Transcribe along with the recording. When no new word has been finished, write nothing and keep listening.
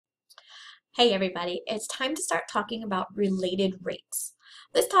Hey everybody, it's time to start talking about related rates.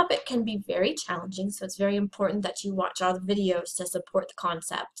 This topic can be very challenging, so it's very important that you watch all the videos to support the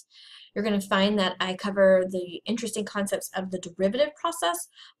concept. You're going to find that I cover the interesting concepts of the derivative process,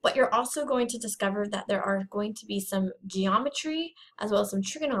 but you're also going to discover that there are going to be some geometry as well as some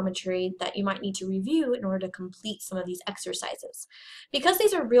trigonometry that you might need to review in order to complete some of these exercises. Because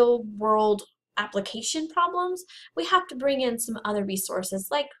these are real world application problems, we have to bring in some other resources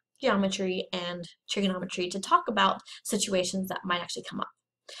like geometry and trigonometry to talk about situations that might actually come up.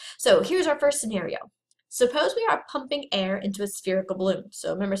 So here's our first scenario. Suppose we are pumping air into a spherical balloon.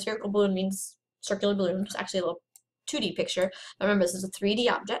 So remember, spherical balloon means circular balloon. It's actually a little 2D picture. But remember, this is a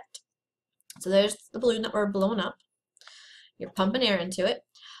 3D object. So there's the balloon that we're blowing up. You're pumping air into it.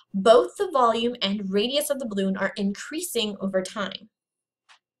 Both the volume and radius of the balloon are increasing over time.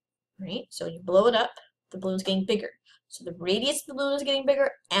 Right? So you blow it up, the balloon's getting bigger. So the radius of the balloon is getting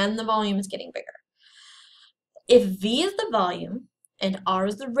bigger and the volume is getting bigger. If V is the volume and R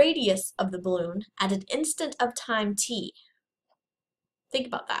is the radius of the balloon at an instant of time t, think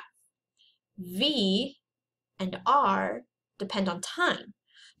about that. V and R depend on time.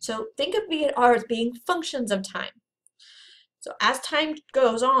 So think of V and R as being functions of time. So as time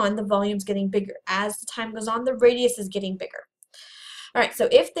goes on, the volume's getting bigger. As the time goes on, the radius is getting bigger. All right, so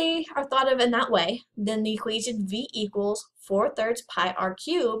if they are thought of in that way, then the equation V equals 4/3 pi r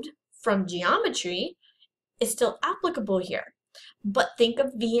cubed from geometry is still applicable here. But think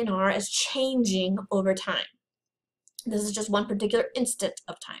of V and R as changing over time. This is just one particular instant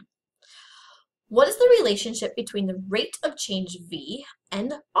of time. What is the relationship between the rate of change V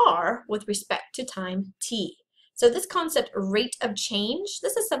and R with respect to time t? So this concept, rate of change,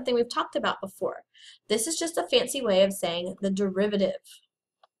 this is something we've talked about before. This is just a fancy way of saying the derivative.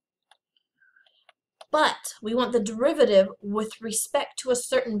 But we want the derivative with respect to a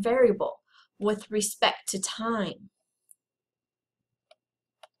certain variable, with respect to time.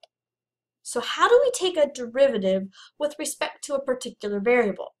 So how do we take a derivative with respect to a particular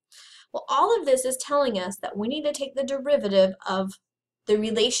variable? Well, all of this is telling us that we need to take the derivative of the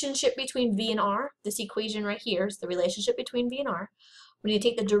relationship between V and R. This equation right here is the relationship between V and R. We need to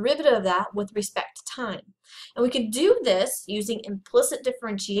take the derivative of that with respect to time. And we can do this using implicit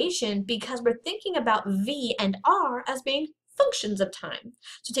differentiation because we're thinking about V and R as being functions of time.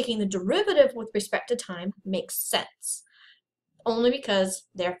 So taking the derivative with respect to time makes sense, only because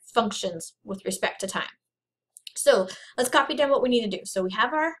they're functions with respect to time. So let's copy down what we need to do. So we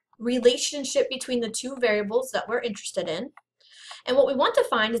have our relationship between the two variables that we're interested in. And what we want to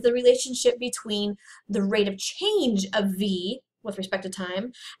find is the relationship between the rate of change of V with respect to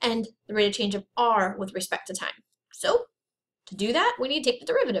time and the rate of change of R with respect to time. So to do that, we need to take the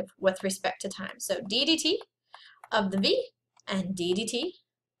derivative with respect to time. So d dt of the V and d dt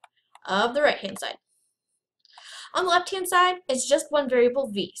of the right-hand side. On the left-hand side, it's just one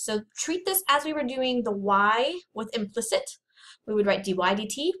variable V. So treat this as we were doing the y with implicit. We would write dy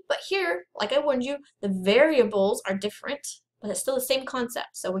dt, but here, like I warned you, the variables are different, but it's still the same concept.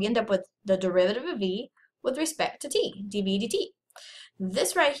 So we end up with the derivative of V with respect to t, dv dt.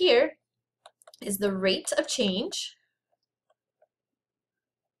 This right here is the rate of change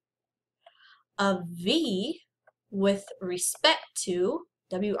of V with respect to,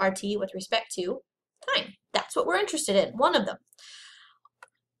 WRT with respect to time. That's what we're interested in, one of them.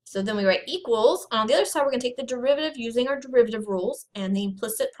 So then we write equals. On the other side, we're going to take the derivative using our derivative rules and the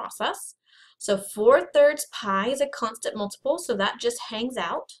implicit process. So 4/3 pi is a constant multiple, so that just hangs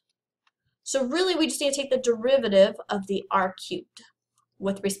out. So really, we just need to take the derivative of the r cubed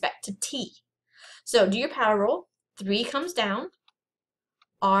with respect to t. So do your power rule. 3 comes down,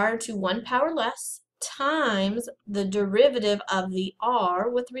 r to 1 power less, times the derivative of the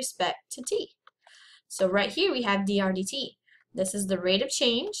r with respect to t. So right here we have dr dt. This is the rate of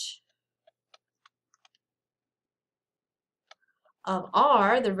change of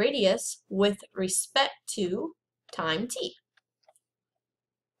r, the radius, with respect to time t.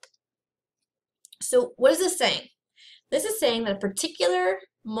 So what is this saying? This is saying that a particular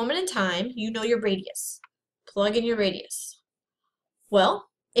moment in time, you know your radius. Plug in your radius. Well,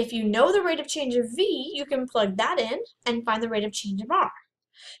 if you know the rate of change of v, you can plug that in and find the rate of change of r.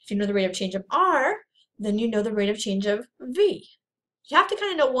 If you know the rate of change of r, then you know the rate of change of v. You have to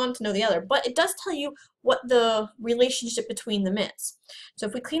kind of know one to know the other, but it does tell you what the relationship between them is. So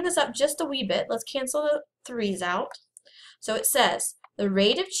if we clean this up just a wee bit, let's cancel the 3's out. So it says the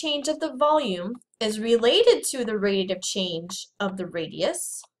rate of change of the volume is related to the rate of change of the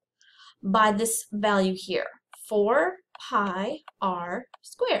radius by this value here, 4 pi r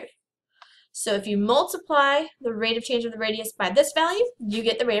squared. So if you multiply the rate of change of the radius by this value, you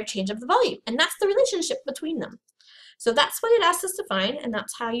get the rate of change of the volume. And that's the relationship between them. So that's what it asks us to find, and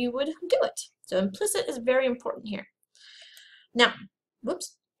that's how you would do it. So implicit is very important here. Now,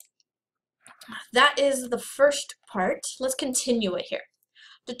 whoops. That is the first part. Let's continue it here.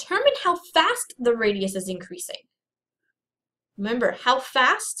 Determine how fast the radius is increasing. Remember, how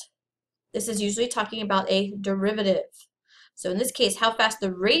fast? This is usually talking about a derivative. So in this case, how fast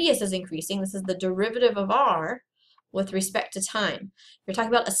the radius is increasing, this is the derivative of r with respect to time. If you're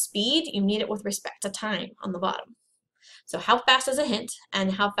talking about a speed, you need it with respect to time on the bottom. So how fast is a hint,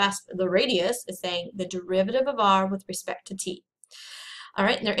 and how fast the radius is saying the derivative of r with respect to t. All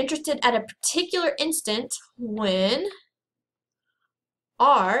right, and they're interested at a particular instant when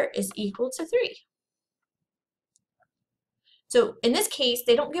r is equal to 3. So in this case,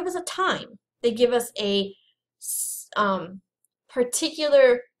 they don't give us a time. They give us a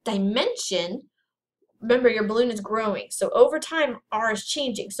particular dimension. Remember, your balloon is growing. So over time, r is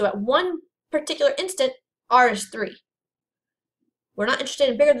changing. So at one particular instant, r is 3. We're not interested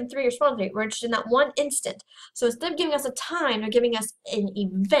in bigger than 3 or smaller than 3. We're interested in that one instant. So instead of giving us a time, they're giving us an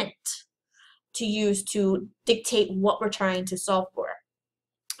event to use to dictate what we're trying to solve for.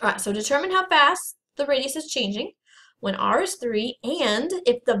 All right, so determine how fast the radius is changing when r is 3, and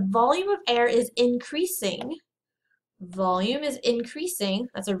if the volume of air is increasing,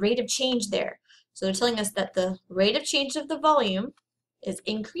 that's a rate of change there. So they're telling us that the rate of change of the volume is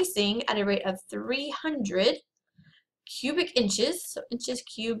increasing at a rate of 300 cubic inches, so inches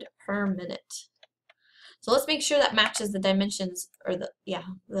cubed per minute. So let's make sure that matches the dimensions, or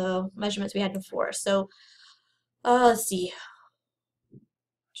the measurements we had before. So let's see.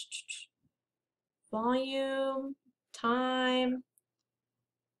 Volume, time.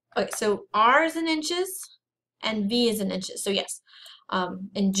 Okay, so r is in inches and v is in inches. So yes,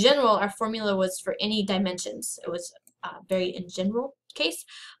 in general, our formula was for any dimensions. It was very in general case,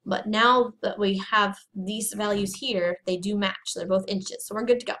 but now that we have these values here, they do match. They're both inches, so we're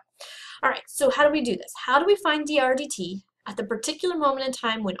good to go. All right, so how do we do this? How do we find dr dt at the particular moment in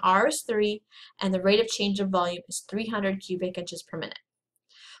time when r is 3 and the rate of change of volume is 300 cubic inches per minute?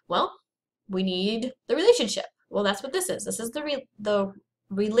 Well, we need the relationship. Well, that's what this is. This is the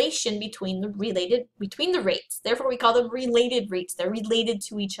relation between the rates. Therefore, we call them related rates. They're related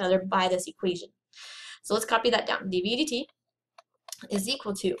to each other by this equation. So let's copy that down. dv dt is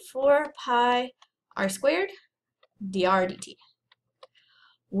equal to 4 pi r squared dr dt.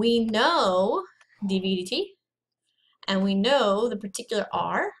 We know dv dt, and we know the particular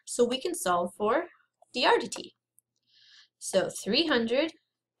r, so we can solve for dr dt. So 300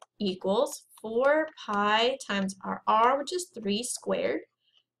 equals 4 pi times our r, which is 3 squared,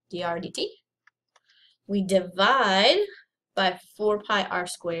 dr dt. We divide by 4 pi r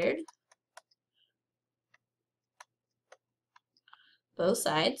squared, both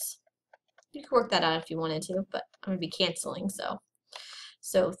sides. You could work that out if you wanted to, but I'm going to be canceling, so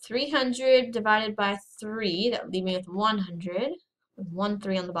 300 divided by 3, that would leave me with 100, with 1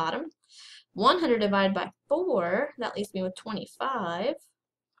 3 on the bottom. 100 divided by 4, that leaves me with 25.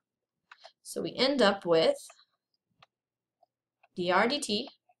 So we end up with dr dt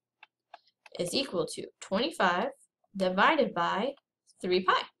is equal to 25 divided by 3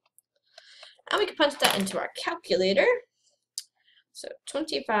 pi. And we can punch that into our calculator. So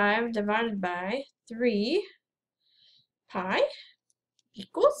 25 divided by 3 pi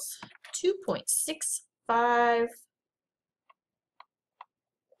equals 2.653.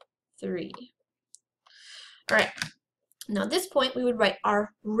 All right, now at this point we would write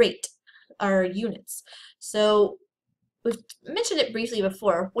our rate, our units. So we've mentioned it briefly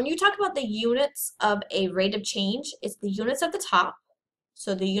before. When you talk about the units of a rate of change, it's the units of the top,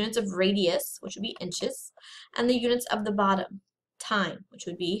 so the units of radius, which would be inches, and the units of the bottom, time, which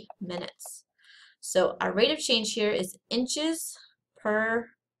would be minutes. So our rate of change here is inches per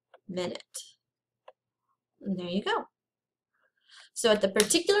minute. And there you go. So at the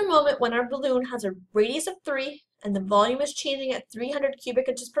particular moment when our balloon has a radius of 3 and the volume is changing at 300 cubic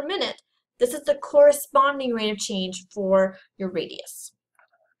inches per minute, this is the corresponding rate of change for your radius.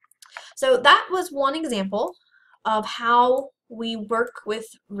 So that was one example of how we work with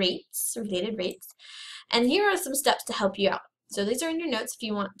rates, related rates. And here are some steps to help you out. So these are in your notes if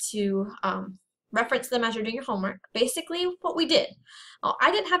you want to reference them as you're doing your homework. Basically what we did. I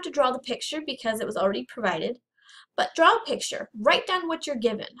didn't have to draw the picture because it was already provided, but draw a picture. Write down what you're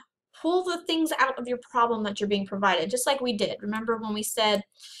given. Pull the things out of your problem that you're being provided, just like we did. Remember when we said,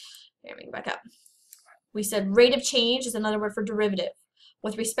 here, let me back up. We said rate of change is another word for derivative.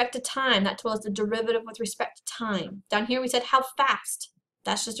 With respect to time, that told us the derivative with respect to time. Down here we said how fast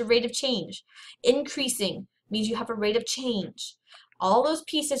That's just a rate of change. Increasing means you have a rate of change. All those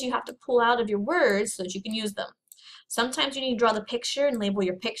pieces you have to pull out of your words so that you can use them. Sometimes you need to draw the picture and label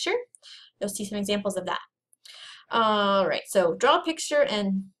your picture. You'll see some examples of that. All right, so draw a picture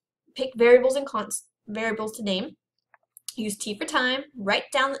and pick variables and variables to name. Use T for time.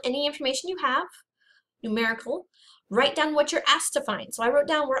 Write down any information you have, numerical. Write down what you're asked to find. So I wrote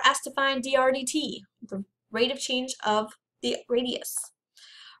down we're asked to find dr/dt, the rate of change of the radius.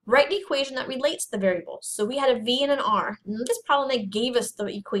 Write the equation that relates the variables. So we had a v and an r. In this problem, they gave us the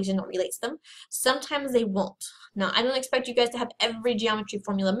equation that relates them. Sometimes they won't. Now, I don't expect you guys to have every geometry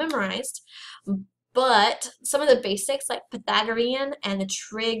formula memorized, but some of the basics like Pythagorean and the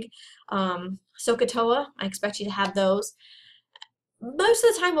trig, SOHCAHTOA, I expect you to have those. Most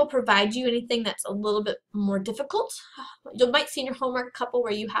of the time we'll provide you anything that's a little bit more difficult. You might see in your homework a couple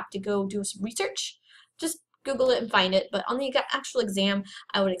where you have to go do some research. Just Google it and find it, but on the actual exam,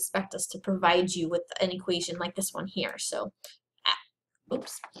 I would expect us to provide you with an equation like this one here. So,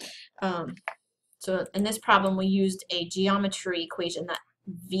 oops. So in this problem, we used a geometry equation that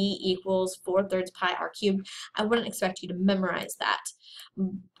v equals 4/3 pi r cubed. I wouldn't expect you to memorize that.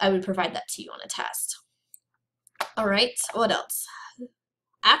 I would provide that to you on a test. All right, what else?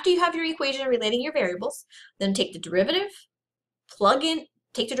 After you have your equation relating your variables, then take the derivative,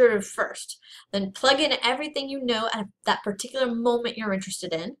 take the derivative first, then plug in everything you know at that particular moment you're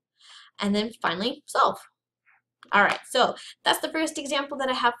interested in, and then finally solve. All right, so that's the first example that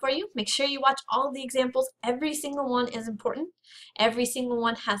I have for you. Make sure you watch all of the examples. Every single one is important. Every single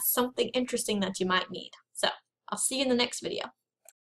one has something interesting that you might need. So I'll see you in the next video.